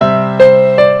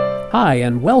Hi,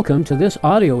 and welcome to this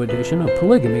audio edition of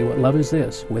Polygamy, What Love Is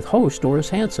This? With host Doris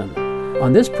Hanson.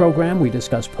 On this program, we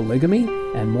discuss polygamy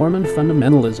and Mormon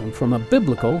fundamentalism from a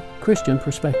biblical Christian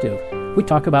perspective. We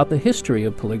talk about the history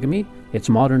of polygamy, its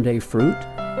modern-day fruit,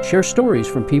 share stories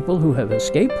from people who have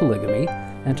escaped polygamy,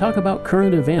 and talk about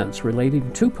current events relating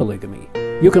to polygamy.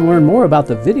 You can learn more about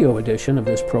the video edition of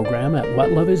this program at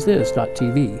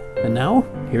whatloveisthis.tv. And now,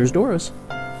 here's Doris.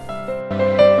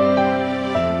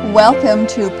 Welcome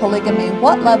to Polygamy,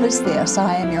 What Love Is This?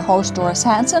 I am your host, Doris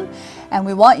Hanson, and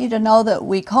we want you to know that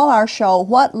we call our show,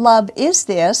 What Love Is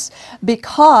This?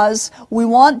 Because we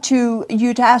want you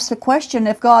to ask the question,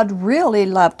 if God really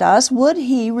loved us, would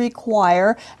He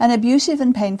require an abusive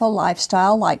and painful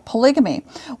lifestyle like polygamy?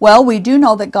 Well, we do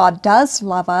know that God does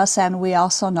love us, and we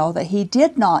also know that He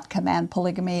did not command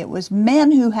polygamy. It was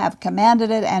men who have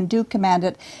commanded it and do command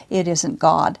it. It isn't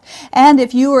God. And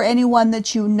if you or anyone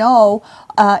that you know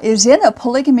is in a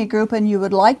polygamy group and you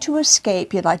would like to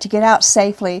escape, you'd like to get out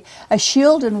safely, a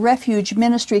Shield and Refuge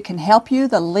ministry can help you.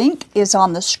 The link is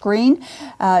on the screen.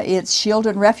 It's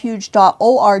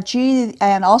shieldandrefuge.org,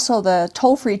 and also the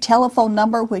toll-free telephone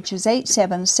number, which is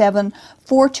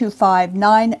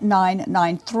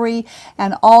 877-425-9993,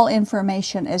 and all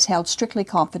information is held strictly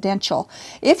confidential.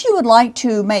 If you would like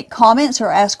to make comments or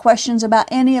ask questions about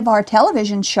any of our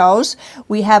television shows,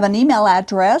 we have an email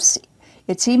address.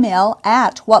 It's email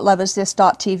at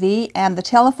whatloveisthis.tv, and the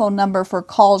telephone number for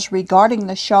calls regarding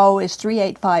the show is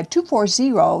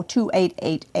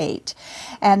 385-240-2888.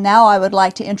 And now I would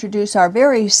like to introduce our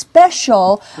very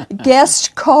special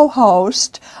guest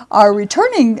co-host, our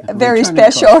returning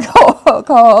special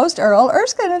co-host, Earl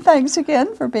Erskine, and thanks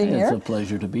again for being here. It's a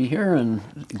pleasure to be here, and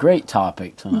great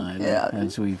topic tonight,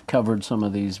 as we've covered some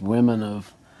of these women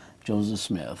of Joseph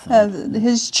Smith.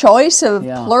 His choice of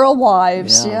plural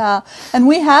wives, And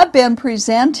we have been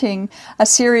presenting a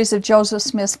series of Joseph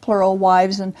Smith's plural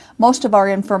wives, and most of our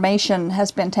information has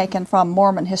been taken from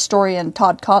Mormon historian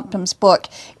Todd Compton's book,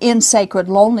 In Sacred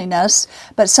Loneliness,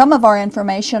 but some of our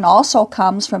information also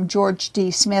comes from George D.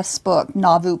 Smith's book,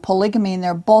 Nauvoo Polygamy, and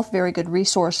they're both very good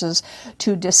resources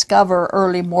to discover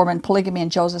early Mormon polygamy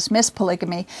and Joseph Smith's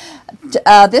polygamy.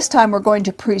 This time we're going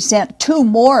to present two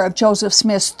more of Joseph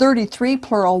Smith's 33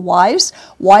 plural wives,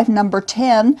 wife number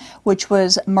 10, which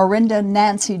was Marinda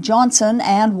Nancy Johnson,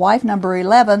 and wife number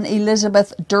 11,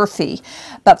 Elizabeth Durfee.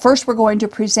 But first we're going to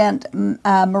present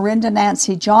Marinda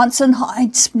Nancy Johnson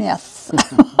Hyde Smith.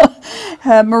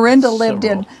 Marinda lived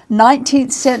in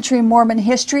 19th century Mormon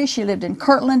history. She lived in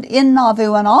Kirtland, in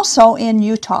Nauvoo, and also in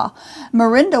Utah.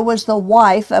 Marinda was the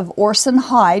wife of Orson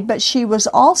Hyde, but she was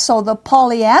also the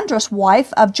polyandrous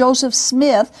wife of Joseph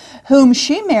Smith, whom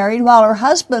she married while her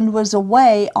husband was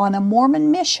away on a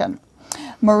Mormon mission.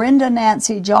 Marinda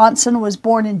Nancy Johnson was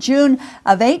born in June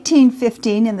of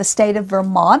 1815 in the state of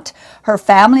Vermont. Her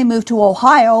family moved to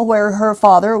Ohio, where her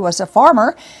father was a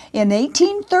farmer. In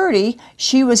 1830,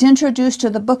 she was introduced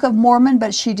to the Book of Mormon,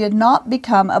 but she did not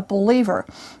become a believer.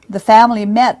 The family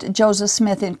met Joseph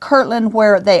Smith in Kirtland,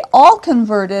 where they all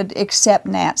converted except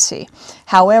Nancy.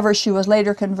 However, she was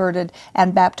later converted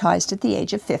and baptized at the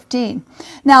age of 15.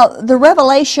 Now, the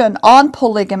revelation on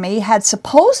polygamy had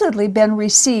supposedly been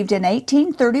received in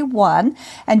 1831,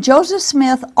 and Joseph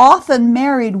Smith often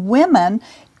married women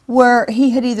where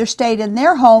he had either stayed in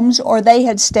their homes or they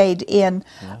had stayed in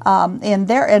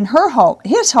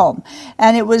his home.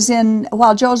 And it was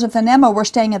while Joseph and Emma were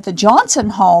staying at the Johnson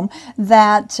home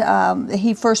that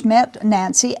he first met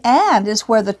Nancy, and is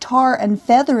where the tar and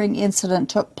feathering incident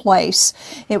took place.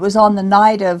 It was on the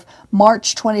night of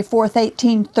March 24th,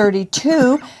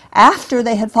 1832. After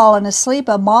they had fallen asleep,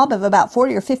 a mob of about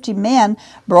 40 or 50 men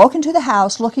broke into the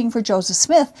house looking for Joseph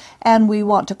Smith, and we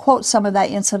want to quote some of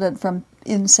that incident from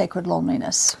In Sacred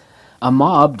Loneliness. A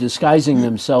mob disguising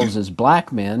themselves as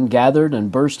black men gathered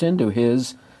and burst into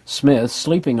Smith's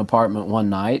sleeping apartment one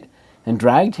night and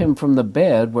dragged him from the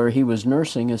bed where he was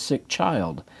nursing a sick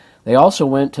child. They also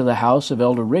went to the house of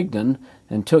Elder Rigdon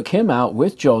and took him out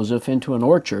with Joseph into an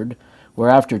orchard, where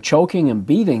after choking and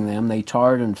beating them, they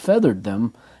tarred and feathered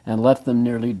them and left them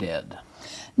nearly dead.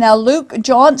 Now, Luke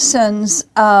Johnson's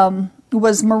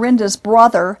was Marinda's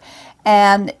brother,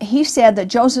 and he said that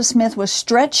Joseph Smith was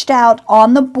stretched out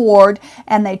on the board,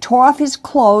 and they tore off his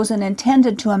clothes and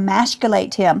intended to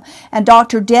emasculate him. And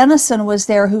Dr. Dennison was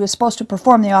there, who was supposed to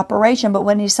perform the operation, but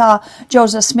when he saw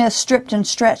Joseph Smith stripped and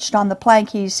stretched on the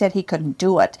plank, he said he couldn't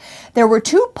do it. There were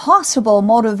two possible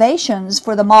motivations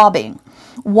for the mobbing.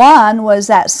 One was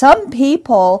that some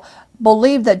people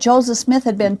believed that Joseph Smith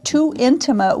had been too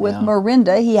intimate with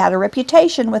Marinda. He had a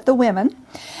reputation with the women.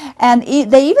 And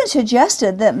they even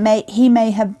suggested that he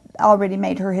may have already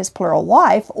made her his plural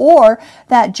wife, or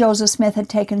that Joseph Smith had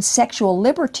taken sexual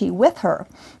liberty with her.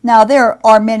 Now, there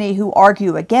are many who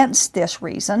argue against this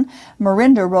reason.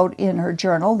 Miranda wrote in her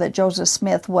journal that Joseph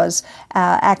Smith was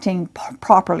acting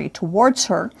properly towards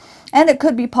her, and it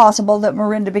could be possible that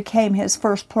Miranda became his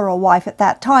first plural wife at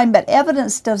that time, but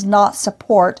evidence does not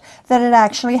support that it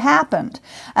actually happened.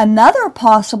 Another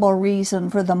possible reason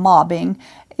for the mobbing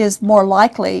is more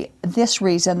likely this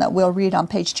reason that we'll read on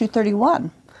page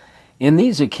 231. In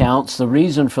these accounts, the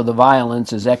reason for the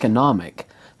violence is economic.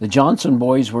 The Johnson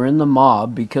boys were in the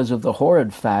mob because of the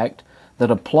horrid fact that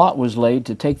a plot was laid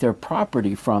to take their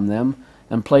property from them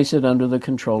and place it under the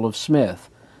control of Smith.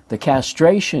 The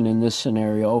castration in this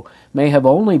scenario may have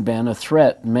only been a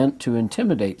threat meant to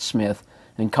intimidate Smith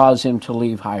and cause him to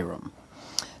leave Hiram.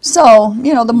 So,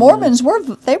 the Mormons were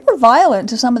violent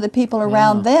to some of the people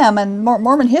around them, and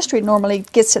Mormon history normally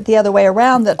gets it the other way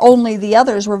around, that only the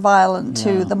others were violent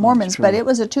to the Mormons, but it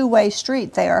was a two-way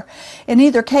street there. In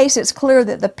either case, it's clear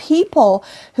that the people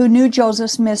who knew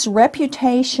Joseph Smith's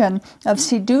reputation of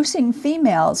seducing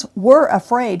females were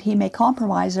afraid he may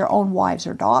compromise their own wives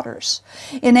or daughters.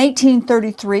 In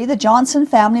 1833, the Johnson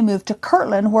family moved to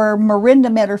Kirtland, where Miranda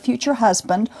met her future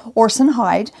husband, Orson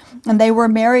Hyde, and they were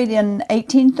married in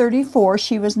 1834.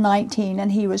 She was 19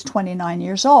 and he was 29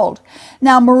 years old.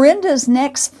 Now, Miranda's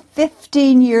next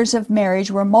 15 years of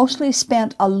marriage were mostly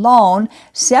spent alone,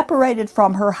 separated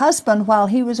from her husband while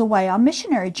he was away on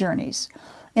missionary journeys.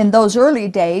 In those early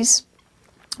days,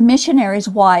 missionaries'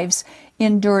 wives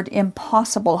endured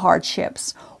impossible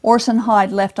hardships. Orson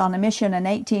Hyde left on a mission in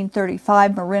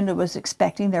 1835. Miranda was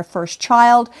expecting their first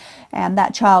child, and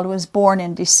that child was born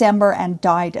in December and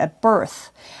died at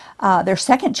birth. Their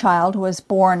second child was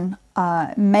born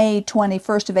May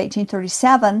 21st of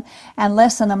 1837, and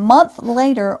less than a month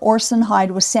later, Orson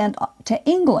Hyde was sent to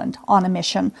England on a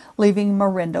mission, leaving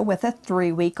Miranda with a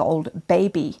 3-week-old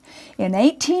baby. In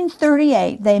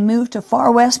 1838, they moved to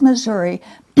Far West Missouri,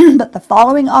 but the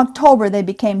following October, they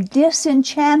became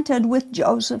disenchanted with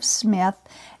Joseph Smith,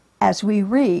 as we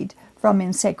read from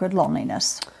In Sacred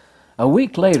Loneliness. A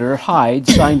week later, Hyde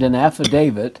signed an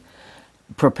affidavit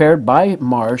prepared by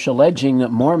Marsh, alleging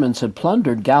that Mormons had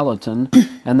plundered Gallatin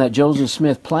and that Joseph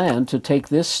Smith planned to take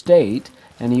this state,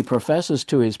 and he professes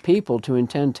to his people to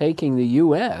intend taking the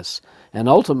U.S. and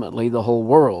ultimately the whole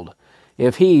world.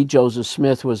 If he, Joseph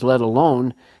Smith, was let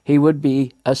alone, he would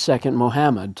be a second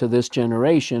Muhammad to this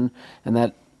generation, and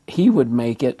that he would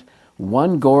make it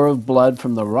one gore of blood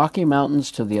from the Rocky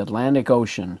Mountains to the Atlantic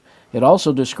Ocean. It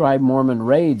also described Mormon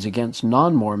raids against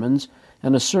non-Mormons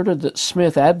and asserted that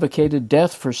Smith advocated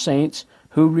death for saints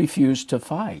who refused to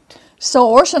fight. So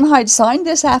Orson Hyde signed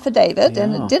this affidavit,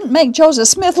 and it didn't make Joseph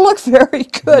Smith look very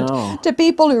good to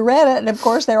people who read it. And of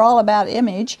course, they're all about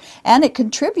image, and it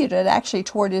contributed actually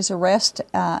toward his arrest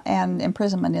and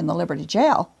imprisonment in the Liberty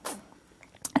Jail.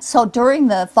 So during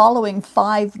the following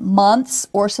 5 months,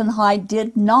 Orson Hyde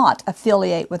did not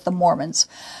affiliate with the Mormons.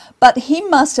 But he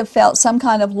must have felt some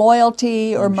kind of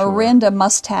loyalty, or Miranda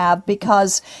must have,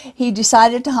 because he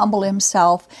decided to humble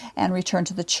himself and return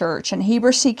to the church. And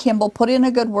Heber C. Kimball put in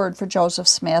a good word for Joseph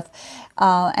Smith.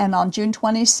 And on June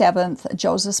 27th,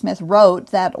 Joseph Smith wrote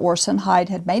that Orson Hyde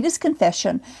had made his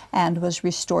confession and was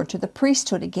restored to the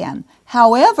priesthood again.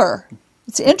 However,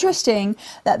 it's interesting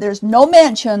that there's no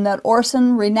mention that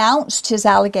Orson renounced his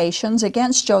allegations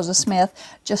against Joseph Smith,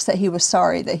 just that he was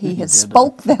sorry that he had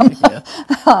spoke them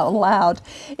out loud.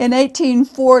 In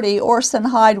 1840, Orson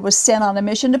Hyde was sent on a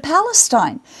mission to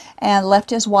Palestine and left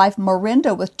his wife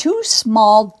Miranda with 2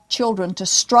 small children to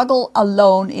struggle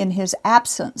alone in his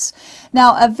absence.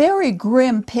 Now, a very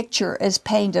grim picture is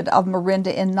painted of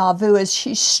Miranda in Nauvoo as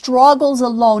she struggles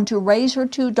alone to raise her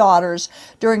 2 daughters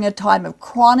during a time of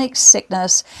chronic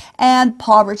sickness and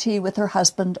poverty with her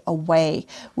husband away.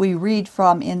 We read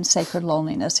from In Sacred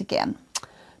Loneliness again.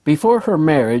 Before her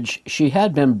marriage, she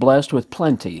had been blessed with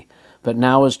plenty, but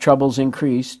now as troubles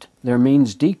increased, their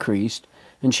means decreased,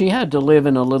 and she had to live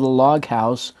in a little log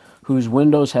house whose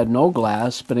windows had no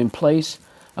glass, but in place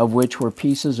of which were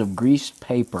pieces of greased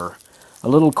paper. A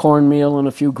little cornmeal and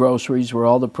a few groceries were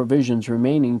all the provisions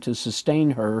remaining to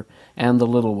sustain her and the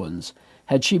little ones.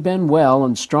 Had she been well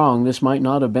and strong, this might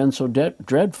not have been so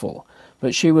dreadful,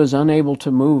 but she was unable to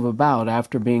move about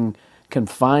after being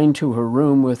confined to her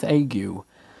room with ague.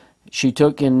 She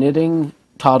took in knitting,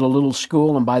 taught a little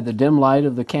school, and by the dim light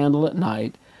of the candle at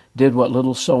night, did what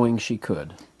little sewing she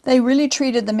could. They really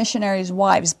treated the missionaries'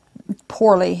 wives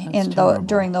poorly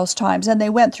during those times, and they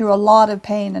went through a lot of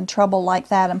pain and trouble like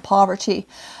that and poverty.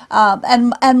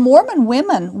 And Mormon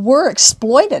women were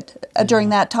exploited during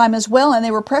that time as well, and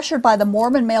they were pressured by the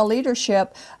Mormon male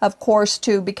leadership, of course,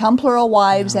 to become plural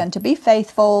wives and to be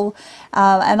faithful,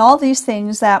 and all these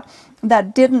things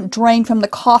that didn't drain from the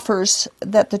coffers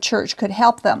that the church could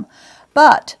help them.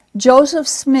 But Joseph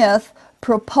Smith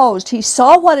proposed. He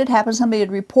saw what had happened. Somebody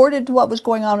had reported what was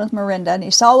going on with Miranda, and he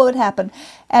saw what had happened,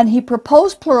 and he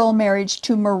proposed plural marriage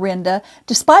to Miranda,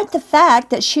 despite the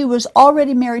fact that she was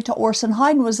already married to Orson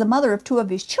Hyde and was the mother of two of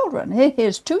his children,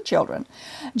 his two children.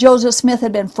 Joseph Smith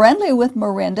had been friendly with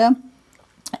Miranda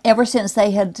ever since they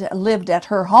had lived at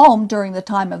her home during the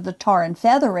time of the tar and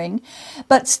feathering,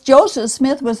 but Joseph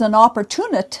Smith was an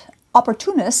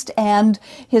opportunist, and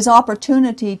his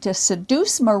opportunity to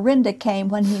seduce Miranda came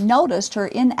when he noticed her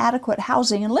inadequate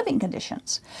housing and living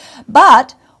conditions.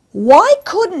 But why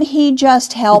couldn't he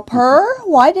just help her?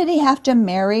 Why did he have to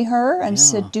marry her and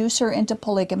seduce her into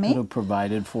polygamy? Could have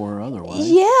provided for her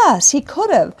otherwise. Yes, he could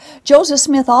have. Joseph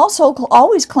Smith also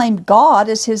always claimed God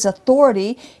as his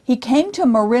authority. He came to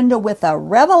Miranda with a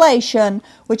revelation,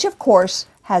 which of course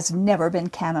has never been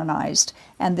canonized,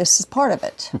 and this is part of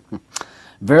it.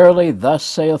 Verily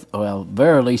saith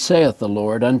the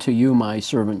Lord unto you, my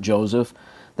servant Joseph,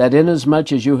 that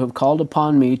inasmuch as you have called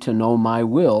upon me to know my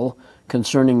will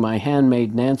concerning my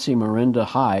handmaid Nancy Miranda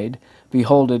Hyde,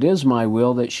 behold, it is my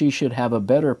will that she should have a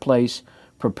better place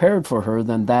prepared for her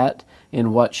than that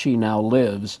in what she now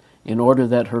lives, in order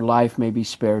that her life may be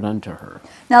spared unto her.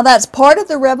 Now that's part of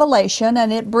the revelation,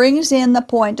 and it brings in the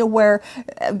point to where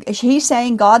he's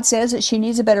saying, God says that she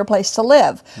needs a better place to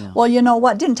live. Yeah. Well, you know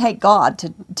what? It didn't take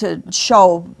God to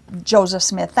show Joseph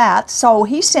Smith that. So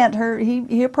he sent her,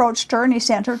 he approached her and he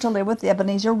sent her to live with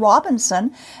Ebenezer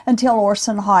Robinson until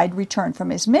Orson Hyde returned from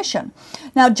his mission.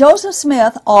 Now Joseph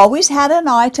Smith always had an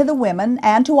eye to the women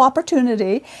and to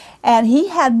opportunity, and he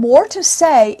had more to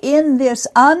say in this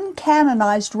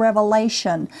uncanonized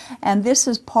revelation, and this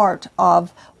is part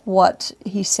of what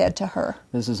he said to her.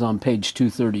 This is on page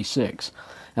 236.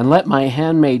 And let my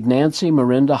handmaid Nancy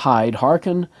Miranda Hyde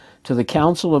hearken to the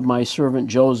counsel of my servant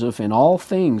Joseph in all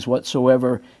things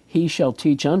whatsoever he shall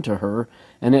teach unto her,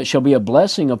 and it shall be a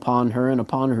blessing upon her and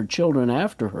upon her children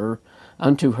after her,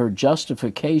 unto her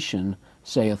justification,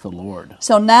 saith the Lord.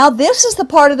 So now this is the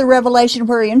part of the revelation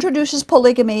where he introduces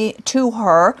polygamy to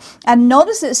her, and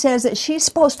notice it says that she's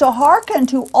supposed to hearken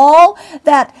to all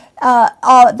that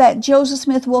that Joseph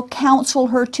Smith will counsel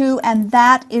her to, and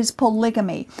that is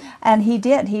polygamy. And he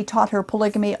did. He taught her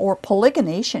polygamy or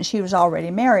polygyny since she was already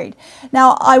married.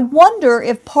 Now, I wonder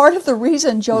if part of the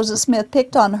reason Joseph Smith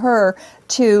picked on her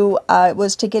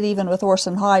was to get even with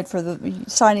Orson Hyde for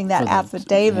signing that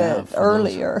affidavit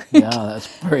earlier. Yeah,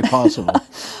 that's very possible.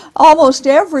 Almost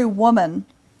every woman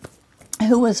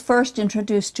who was first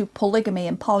introduced to polygamy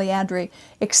and polyandry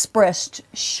expressed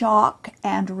shock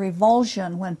and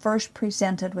revulsion when first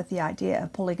presented with the idea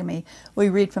of polygamy. We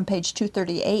read from page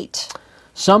 238.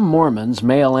 Some Mormons,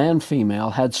 male and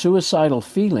female, had suicidal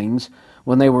feelings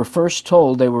when they were first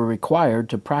told they were required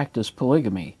to practice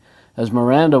polygamy. As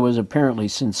Miranda was apparently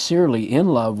sincerely in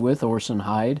love with Orson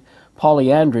Hyde,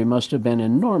 polyandry must have been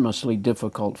enormously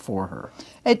difficult for her.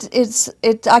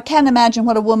 I can't imagine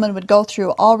what a woman would go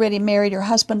through, already married, her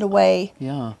husband away,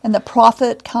 and the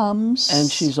prophet comes.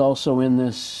 And she's also in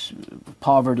this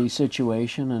poverty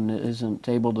situation and isn't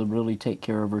able to really take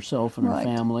care of herself and her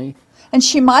family. And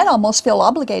she might almost feel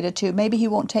obligated to. Maybe he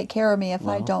won't take care of me if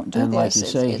I don't do and this.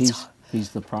 And like you say, he's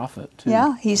the prophet, too.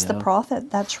 Yeah, he's the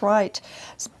prophet. That's right.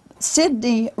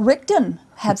 Sidney Rigdon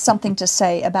had something to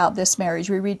say about this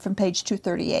marriage. We read from page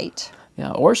 238.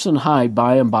 Yeah, Orson Hyde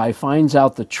by and by finds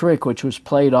out the trick which was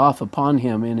played off upon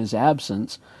him in his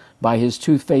absence by his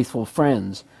two faithful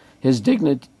friends. His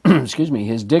dignity,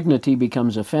 his dignity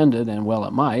becomes offended, and well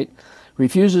it might,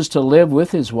 refuses to live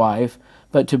with his wife,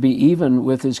 but to be even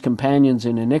with his companions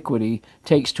in iniquity,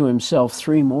 takes to himself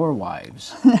 3 more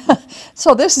wives.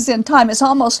 So this is in time. It's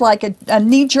almost like a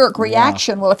knee-jerk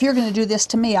reaction. Yeah. Well, if you're going to do this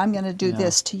to me, I'm going to do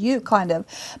this to you, kind of.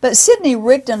 But Sidney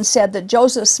Rigdon said that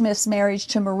Joseph Smith's marriage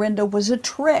to Miranda was a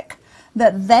trick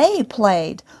that they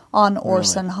played on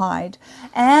Orson Hyde.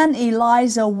 And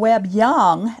Eliza Webb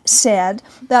Young said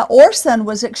that Orson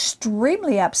was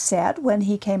extremely upset when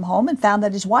he came home and found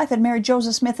that his wife had married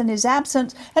Joseph Smith in his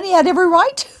absence, and he had every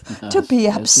right to be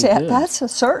upset. That's a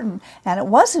certain. And it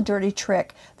was a dirty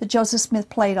trick that Joseph Smith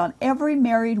played on every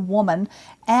married woman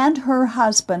and her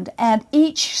husband, and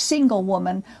each single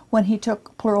woman when he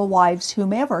took plural wives,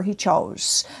 whomever he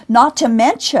chose. Not to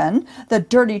mention the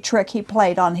dirty trick he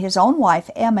played on his own wife,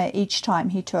 Emma, each time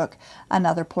he took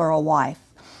another plural wife.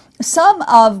 Some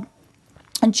of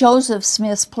Joseph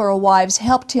Smith's plural wives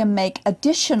helped him make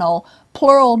additional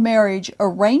plural marriage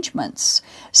arrangements.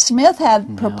 Smith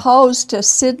had proposed to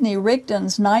Sidney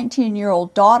Rigdon's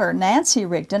 19-year-old daughter, Nancy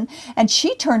Rigdon, and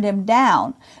she turned him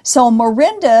down. So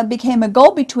Miranda became a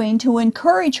go-between to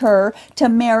encourage her to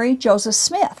marry Joseph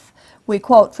Smith. We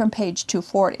quote from page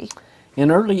 240.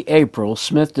 In early April,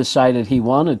 Smith decided he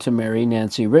wanted to marry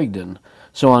Nancy Rigdon.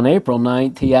 So on April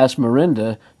 9th, he asked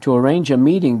Miranda to arrange a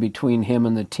meeting between him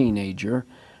and the teenager.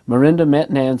 Miranda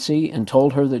met Nancy and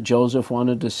told her that Joseph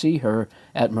wanted to see her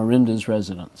at Miranda's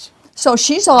residence. So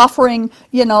she's offering,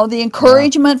 the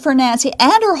encouragement for Nancy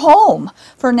and her home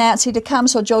for Nancy to come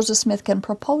so Joseph Smith can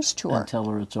propose to her. And tell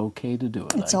her it's okay to do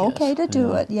it, It's okay to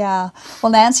do it, yeah.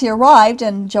 Well, Nancy arrived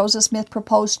and Joseph Smith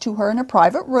proposed to her in a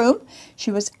private room.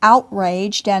 She was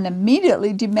outraged and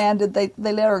immediately demanded they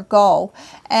let her go.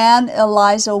 And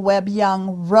Eliza Webb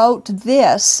Young wrote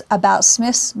this about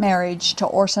Smith's marriage to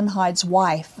Orson Hyde's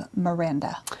wife,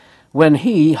 Miranda. When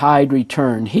Hyde,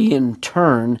 returned, he in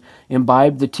turn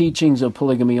imbibed the teachings of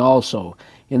polygamy also.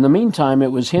 In the meantime,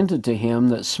 it was hinted to him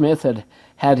that Smith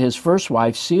had his first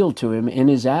wife sealed to him in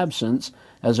his absence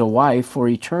as a wife for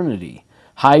eternity.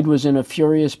 Hyde was in a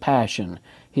furious passion.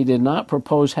 He did not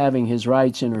propose having his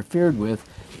rights interfered with,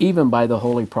 even by the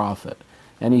holy prophet.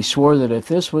 And he swore that if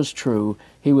this was true,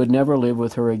 he would never live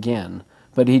with her again.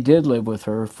 But he did live with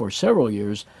her for several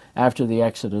years after the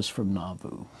exodus from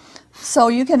Nauvoo. So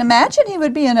you can imagine he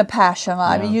would be in a passion.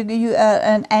 I mean,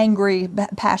 an angry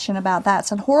passion about that.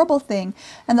 It's a horrible thing.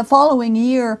 And the following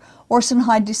year, Orson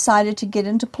Hyde decided to get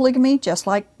into polygamy, just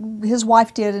like his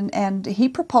wife did, and he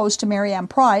proposed to Mary Ann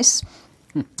Price.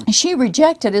 She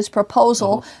rejected his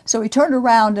proposal, so he turned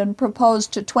around and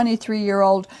proposed to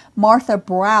 23-year-old Martha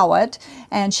Browett,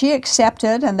 and she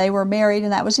accepted, and they were married,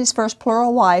 and that was his first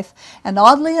plural wife. And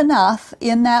oddly enough,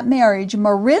 in that marriage,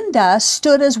 Miranda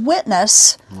stood as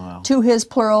witness to his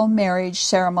plural marriage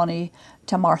ceremony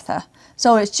to Martha.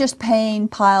 So it's just pain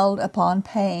piled upon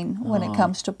pain when it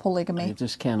comes to polygamy. I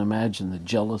just can't imagine the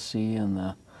jealousy and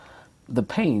the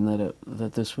pain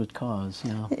that this would cause.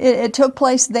 It took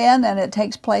place then, and it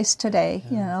takes place today.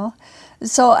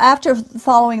 So after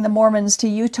following the Mormons to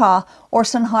Utah,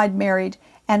 Orson Hyde married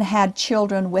and had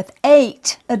children with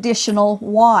 8 additional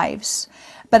wives.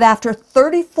 But after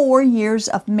 34 years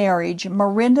of marriage,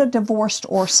 Miranda divorced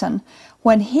Orson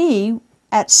when he,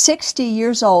 at 60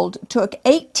 years old, took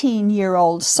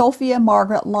 18-year-old Sophia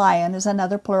Margaret Lyon as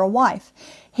another plural wife.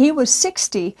 He was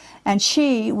 60 and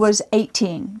she was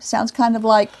 18. Sounds kind of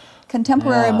like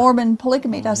contemporary Mormon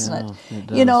polygamy, doesn't it?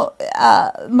 It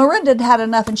does. Miranda had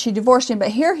enough and she divorced him,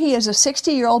 but here he is, a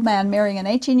 60-year-old man marrying an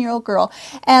 18-year-old girl.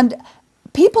 And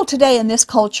people today in this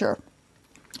culture,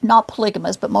 not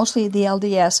polygamous, but mostly the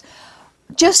LDS,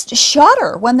 just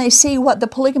shudder when they see what the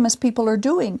polygamous people are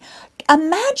doing.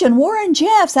 Imagine Warren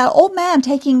Jeffs, that old man,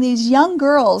 taking these young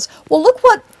girls. Well, look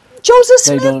what Joseph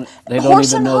Smith, they don't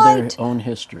even know their own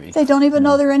history. They don't even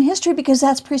know their own history because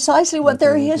that's precisely what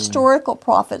their historical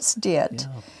prophets did.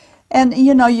 Yeah. And,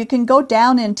 you can go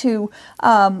down into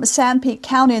Sanpete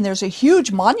County, and there's a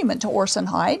huge monument to Orson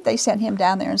Hyde. They sent him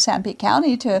down there in Sanpete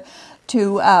County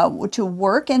to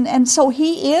work, and so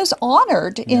he is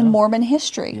honored in Mormon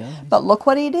history. Yeah. But look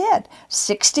what he did.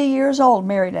 60 years old,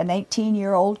 married an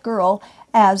 18-year-old girl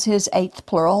as his 8th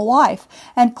plural wife.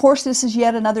 And of course, this is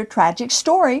yet another tragic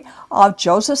story of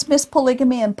Joseph Smith's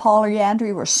polygamy and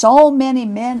polyandry, where so many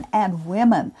men and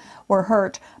women were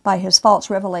hurt by his false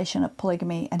revelation of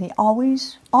polygamy, and he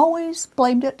always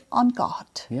blamed it on God.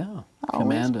 Yeah,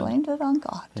 always blamed it on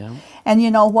God. Yeah. And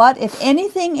you know what? If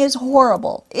anything is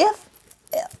horrible, if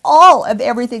all of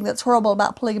everything that's horrible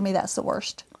about polygamy, that's the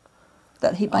worst.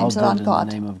 That he blames it on God. In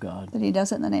the name of God. That he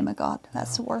does it in the name of God.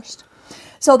 That's the worst.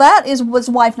 So that was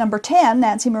wife number 10,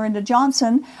 Nancy Miranda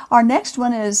Johnson. Our next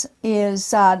one is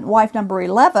wife number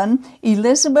 11,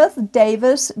 Elizabeth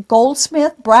Davis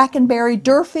Goldsmith Brackenberry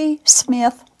Durfee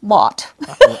Smith Lott.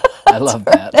 I love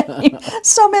that.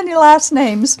 So many last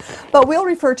names, but we'll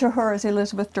refer to her as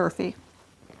Elizabeth Durfee.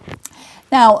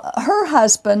 Now, her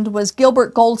husband was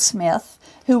Gilbert Goldsmith,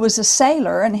 who was a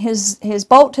sailor, and his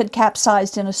boat had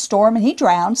capsized in a storm, and he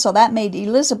drowned, so that made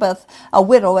Elizabeth a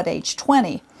widow at age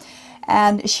 20.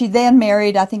 And she then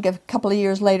married, I think a few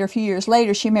years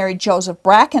later, she married Joseph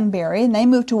Brackenberry, and they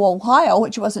moved to Ohio,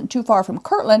 which wasn't too far from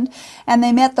Kirtland, and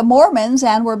they met the Mormons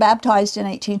and were baptized in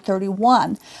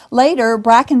 1831. Later,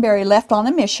 Brackenberry left on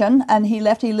a mission, and he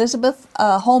left Elizabeth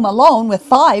home alone with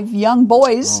 5 young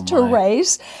boys to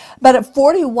raise. But at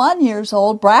 41 years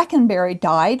old, Brackenberry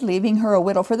died, leaving her a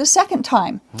widow for the second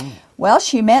time. Well,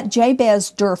 she met Jabez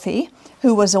Durfee,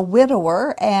 who was a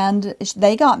widower, and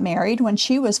they got married when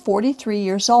she was 43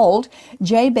 years old.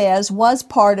 Jabez was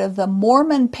part of the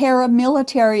Mormon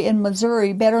paramilitary in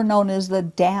Missouri, better known as the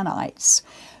Danites.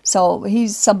 So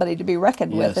he's somebody to be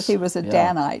reckoned with if he was a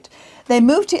Danite. They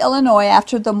moved to Illinois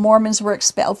after the Mormons were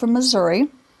expelled from Missouri.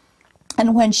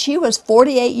 And when she was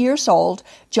 48 years old,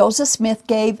 Joseph Smith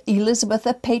gave Elizabeth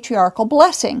a patriarchal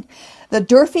blessing. The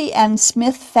Durfee and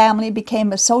Smith family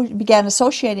began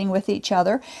associating with each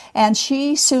other, and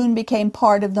she soon became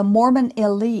part of the Mormon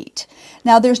elite.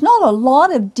 Now, there's not a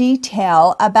lot of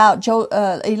detail about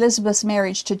Elizabeth's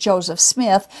marriage to Joseph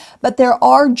Smith, but there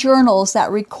are journals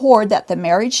that record that the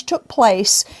marriage took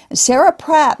place. Sarah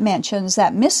Pratt mentions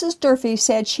that Mrs. Durfee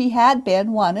said she had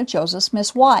been one of Joseph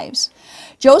Smith's wives.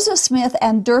 Joseph Smith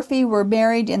and Durfee were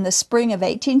married in the spring of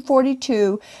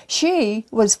 1842. She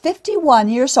was 51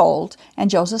 years old, and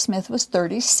Joseph Smith was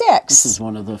 36. This is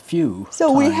one of the few So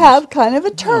times. we have kind of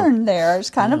a turn there.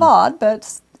 It's kind of odd,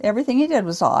 but everything he did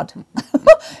was odd.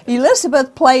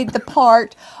 Elizabeth played the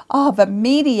part of a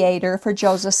mediator for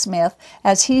Joseph Smith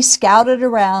as he scouted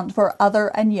around for other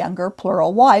and younger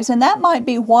plural wives. And that might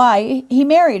be why he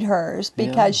married her,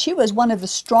 because she was one of the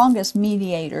strongest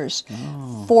mediators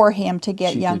for him to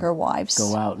get younger wives.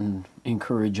 Go out and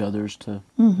encourage others to.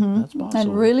 That's possible.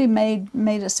 And really made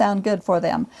it sound good for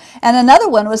them. And another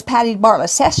one was Patty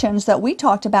Bartlett Sessions, that we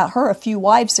talked about her a few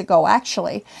wives ago,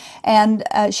 actually. And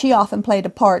she often played a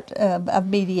part of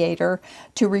mediator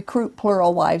to recruit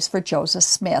plural wives for Joseph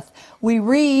Smith. We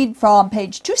read from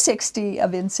page 260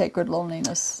 of In Sacred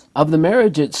Loneliness. Of the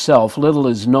marriage itself, little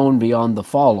is known beyond the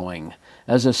following.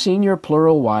 As a senior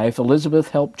plural wife, Elizabeth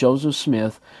helped Joseph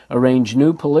Smith arrange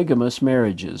new polygamous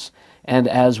marriages, and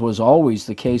as was always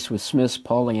the case with Smith's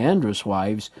polyandrous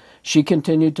wives, she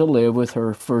continued to live with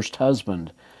her first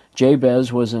husband.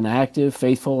 Jabez was an active,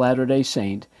 faithful Latter-day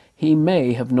Saint. He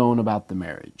may have known about the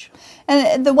marriage.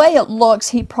 And the way it looks,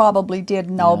 he probably did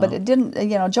know, but it didn't,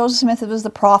 Joseph Smith was the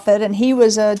prophet, and he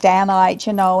was a Danite,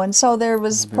 and so there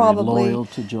was probably loyal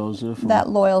to Joseph. That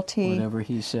loyalty. Whatever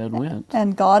he said went.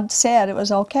 And God said it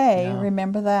was okay.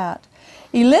 Remember that.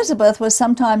 Elizabeth was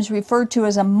sometimes referred to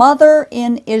as a mother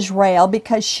in Israel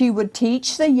because she would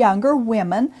teach the younger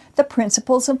women the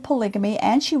principles of polygamy,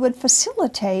 and she would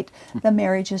facilitate the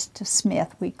marriages to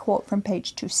Smith. We quote from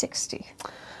page 260.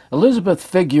 Elizabeth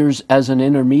figures as an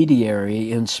intermediary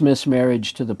in Smith's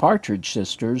marriage to the Partridge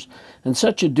sisters, and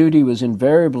such a duty was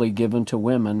invariably given to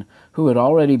women who had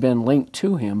already been linked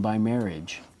to him by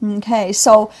marriage. Okay,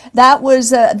 so that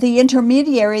was the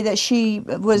intermediary that she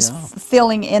was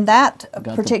filling in that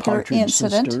particular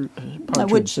incident.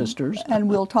 Partridge sisters. And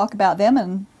we'll talk about them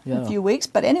in a few weeks.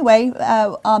 But anyway,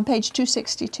 on page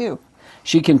 262.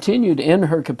 She continued in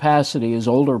her capacity as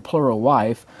older plural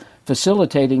wife,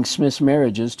 facilitating Smith's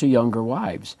marriages to younger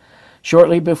wives.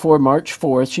 Shortly before March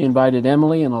 4th, she invited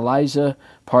Emily and Eliza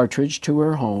Partridge to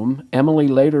her home. Emily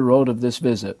later wrote of this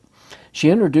visit. She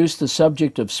introduced the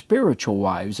subject of spiritual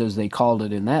wives, as they called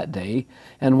it in that day,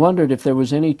 and wondered if there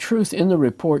was any truth in the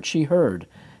report she heard.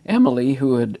 Emily,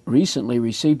 who had recently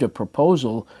received a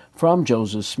proposal from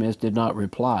Joseph Smith, did not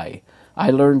reply.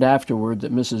 I learned afterward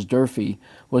that Mrs. Durfee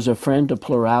was a friend of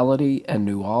plurality and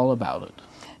knew all about it.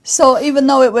 So even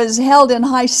though it was held in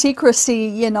high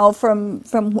secrecy,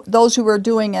 from those who were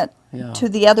doing it to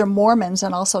the other Mormons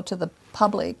and also to the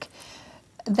public,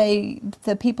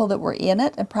 the people that were in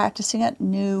it and practicing it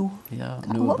knew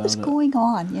what was going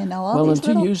on, Well, and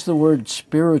to use the word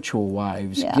spiritual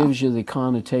wives gives you the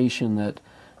connotation that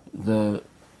the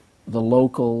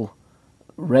local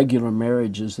regular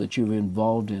marriages that you've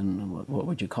involved in, what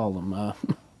would you call them?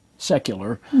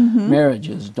 Secular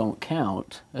marriages don't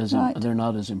count, as they're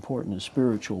not as important as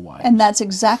spiritual wives. And that's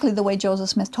exactly the way Joseph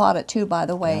Smith taught it too, by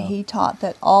the way. He taught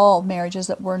that all marriages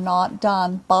that were not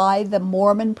done by the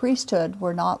Mormon priesthood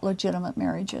were not legitimate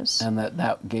marriages. And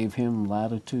that gave him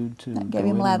latitude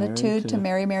to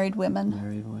marry married women.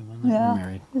 Married women.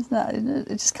 Married.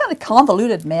 It's just kind of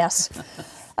convoluted mess.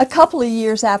 A couple of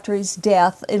years after his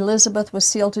death, Elizabeth was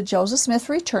sealed to Joseph Smith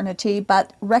for eternity,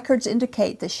 but records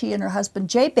indicate that she and her husband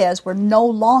Jabez were no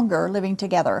longer living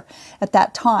together at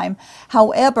that time.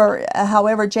 However,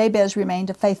 Jabez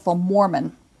remained a faithful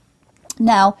Mormon.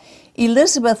 Now,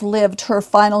 Elizabeth lived her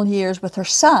final years with her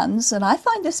sons, and I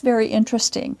find this very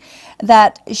interesting,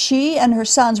 that she and her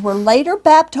sons were later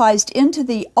baptized into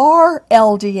the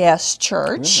RLDS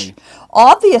church. Really?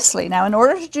 Obviously, now in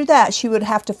order to do that, she would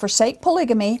have to forsake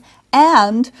polygamy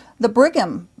and the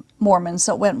Brigham Mormons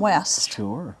that went west.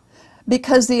 Sure.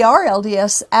 Because the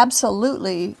RLDS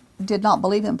absolutely did not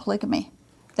believe in polygamy.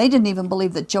 They didn't even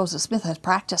believe that Joseph Smith had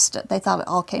practiced it. They thought it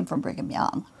all came from Brigham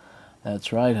Young.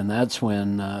 That's right, and that's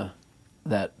when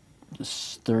that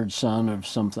third son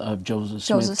of Joseph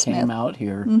Smith came out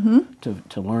here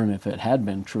to learn if it had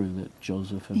been true that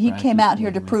Joseph had He came out here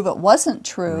to prove it wasn't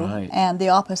true, right. And the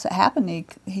opposite happened.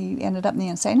 He ended up in the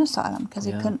insane asylum because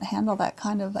he couldn't handle that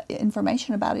kind of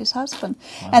information about his husband.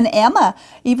 Wow. And Emma,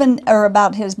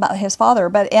 about his father,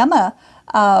 but Emma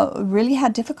really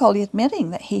had difficulty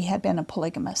admitting that he had been a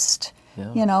polygamist.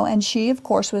 Yeah. And she, of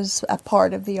course, was a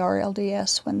part of the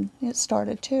RLDS when it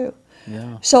started too.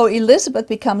 Yeah. So Elizabeth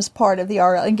becomes part of the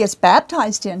RL and gets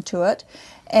baptized into it,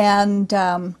 and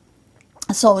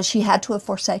so she had to have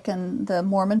forsaken the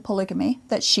Mormon polygamy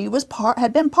that she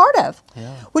had been part of,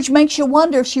 which makes you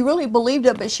wonder if she really believed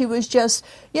it, but she was just,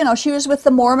 she was with the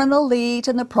Mormon elite,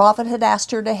 and the prophet had asked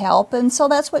her to help, and so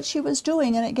that's what she was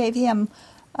doing, and it gave him,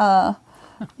 a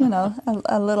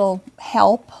little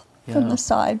help from the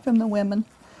side, from the women.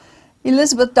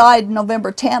 Elizabeth died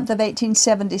November 10th of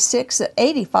 1876 at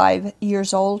 85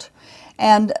 years old.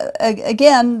 And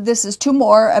again, this is two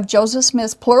more of Joseph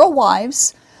Smith's plural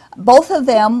wives. Both of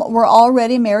them were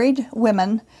already married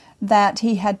women that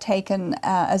he had taken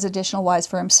as additional wives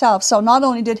for himself. So not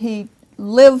only did he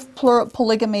live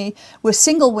polygamy with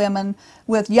single women,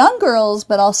 with young girls,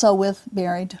 but also with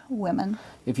married women.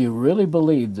 If you really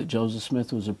believed that Joseph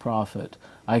Smith was a prophet,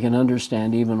 I can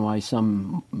understand even why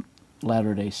some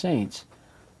Latter-day Saints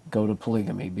go to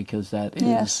polygamy, because that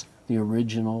is the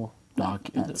original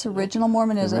document. That's original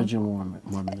Mormonism. Original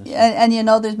Mormonism. And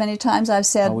there's many times I've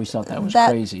said... I always thought that was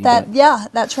crazy. Yeah,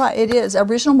 that's right. It is.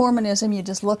 Original Mormonism, you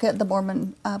just look at the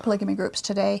Mormon polygamy groups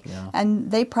today,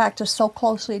 and they practice so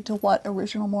closely to what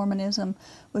original Mormonism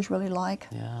was really like.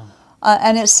 Yeah.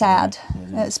 And it's sad,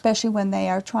 especially when they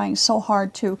are trying so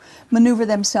hard to maneuver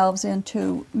themselves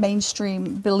into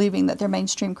believing that they're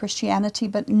mainstream Christianity,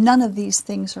 but none of these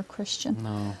things are Christian.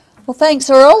 No. Well, thanks,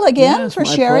 Earl, again, for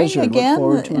sharing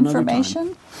the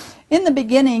information. In the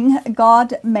beginning,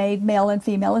 God made male and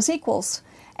female as equals,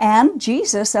 and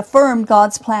Jesus affirmed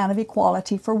God's plan of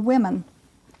equality for women.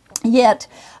 Yet,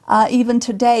 even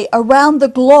today, around the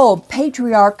globe,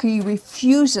 patriarchy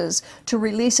refuses to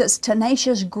release its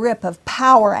tenacious grip of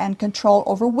power and control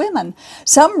over women.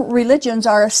 Some religions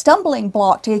are a stumbling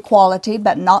block to equality,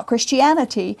 but not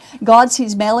Christianity. God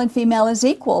sees male and female as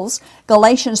equals.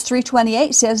 Galatians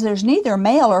 3:28 says there's neither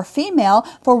male or female,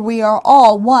 for we are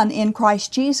all one in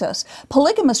Christ Jesus.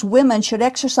 Polygamous women should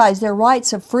exercise their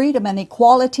rights of freedom and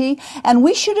equality, and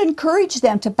we should encourage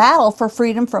them to battle for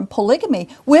freedom from polygamy.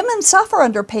 Women suffer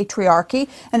under patriarchy,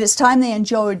 and it's time they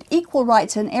enjoyed equal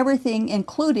rights in everything,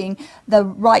 including the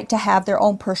right to have their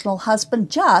own personal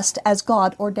husband, just as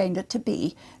God ordained it to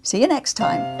be. See you next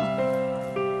time.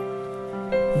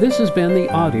 This has been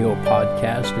the audio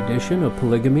podcast edition of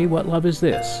Polygamy, What Love Is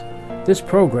This? This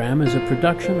program is a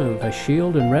production of a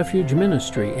Shield and Refuge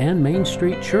Ministry and Main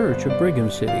Street Church of Brigham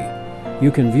City.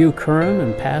 You can view current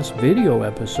and past video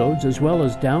episodes as well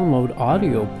as download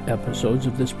audio episodes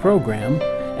of this program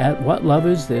at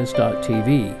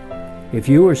whatloveisthis.tv. If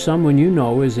you or someone you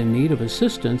know is in need of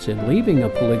assistance in leaving a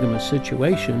polygamous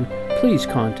situation, please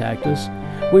contact us.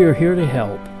 We are here to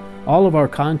help. All of our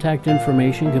contact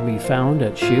information can be found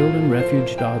at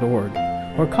shieldandrefuge.org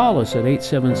or call us at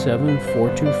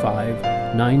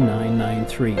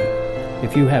 877-425-9993.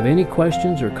 If you have any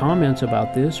questions or comments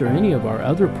about this or any of our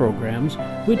other programs,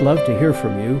 we'd love to hear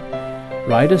from you.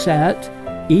 Write us at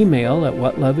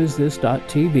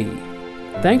email@whatloveisthis.tv.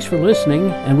 Thanks for listening,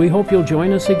 and we hope you'll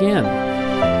join us again.